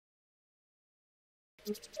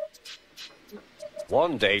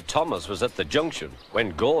One day, Thomas was at the junction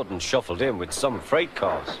when Gordon shuffled in with some freight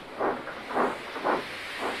cars.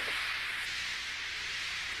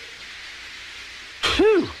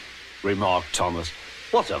 Phew, remarked Thomas.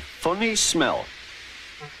 What a funny smell.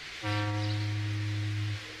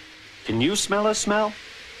 Can you smell a smell?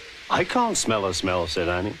 I can't smell a smell, said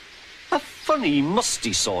Annie. A funny,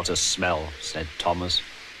 musty sort of smell, said Thomas.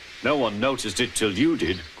 No one noticed it till you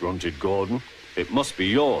did, grunted Gordon. It must be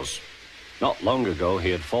yours. Not long ago, he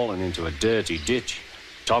had fallen into a dirty ditch.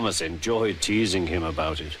 Thomas enjoyed teasing him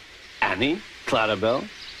about it. Annie, Clarabelle,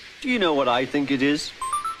 do you know what I think it is?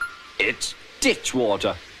 It's ditch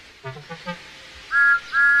water.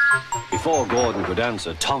 Before Gordon could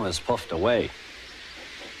answer, Thomas puffed away.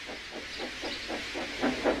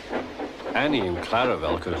 Annie and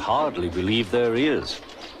Clarabelle could hardly believe their ears.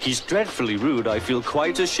 He's dreadfully rude. I feel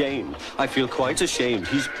quite ashamed. I feel quite ashamed.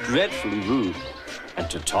 He's dreadfully rude. And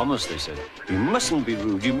to Thomas, they said, you mustn't be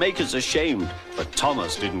rude. You make us ashamed. But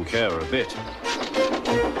Thomas didn't care a bit.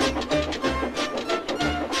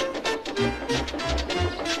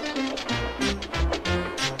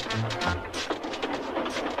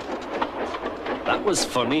 That was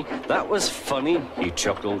funny. That was funny, he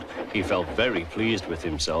chuckled. He felt very pleased with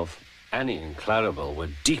himself. Annie and Clarabelle were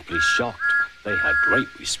deeply shocked. They had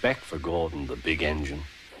great respect for Gordon, the big engine.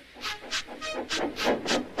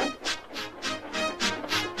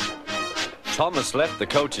 Thomas left the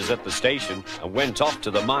coaches at the station and went off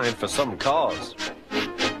to the mine for some cars.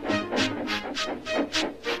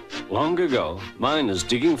 Long ago, miners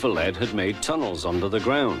digging for lead had made tunnels under the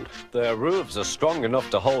ground. Their roofs are strong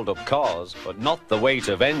enough to hold up cars, but not the weight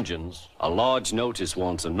of engines. A large notice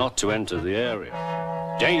warns them not to enter the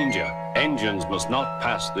area. Danger! Engines must not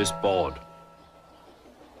pass this board.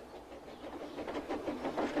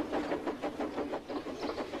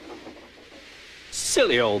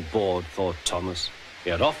 Silly old board, thought Thomas. He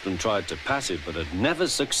had often tried to pass it, but had never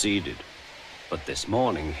succeeded. But this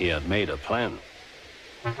morning he had made a plan.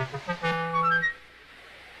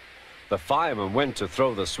 The fireman went to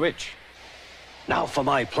throw the switch. Now for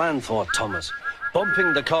my plan, thought Thomas.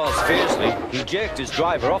 Bumping the cars fiercely, he jerked his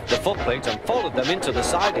driver off the footplate and followed them into the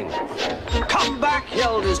siding. Come back,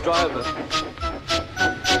 yelled his driver.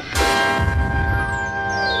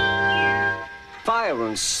 Fire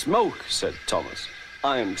and smoke, said Thomas.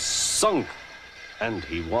 I'm sunk. And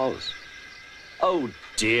he was. Oh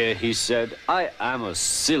dear, he said, I am a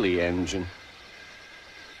silly engine.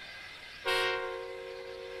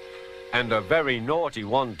 And a very naughty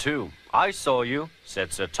one, too. I saw you,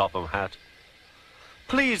 said Sir Topham Hatt.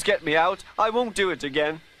 Please get me out. I won't do it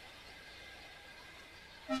again.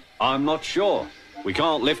 I'm not sure. We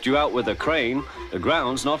can't lift you out with a crane. The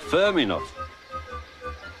ground's not firm enough.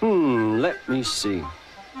 Let me see.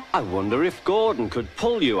 I wonder if Gordon could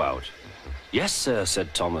pull you out. Yes, sir,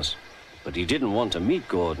 said Thomas. But he didn't want to meet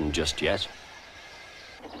Gordon just yet.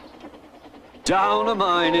 Down a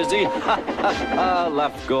mine, is he? Ha, ha, ha,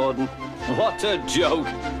 laughed Gordon. What a joke.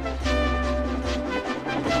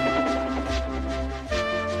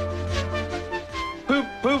 Poop,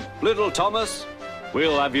 poop, little Thomas.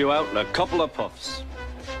 We'll have you out in a couple of puffs.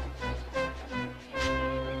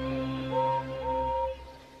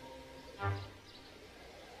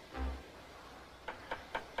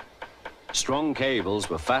 Strong cables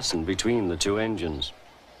were fastened between the two engines.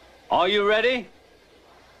 Are you ready?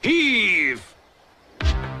 Heave!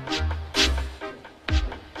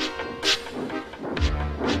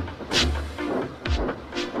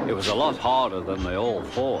 It was a lot harder than they all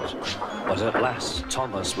thought, but at last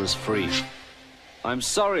Thomas was free. I'm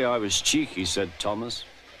sorry I was cheeky, said Thomas.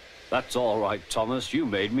 That's all right, Thomas. You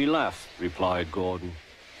made me laugh, replied Gordon.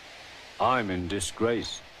 I'm in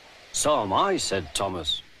disgrace. So am I, said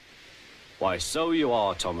Thomas. Why, so you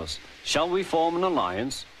are, Thomas. Shall we form an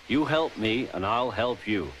alliance? You help me, and I'll help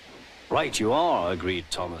you. Right you are, agreed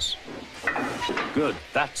Thomas. Good,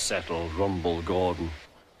 that's settled, rumbled Gordon.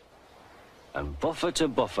 And buffer to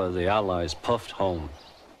buffer, the Allies puffed home.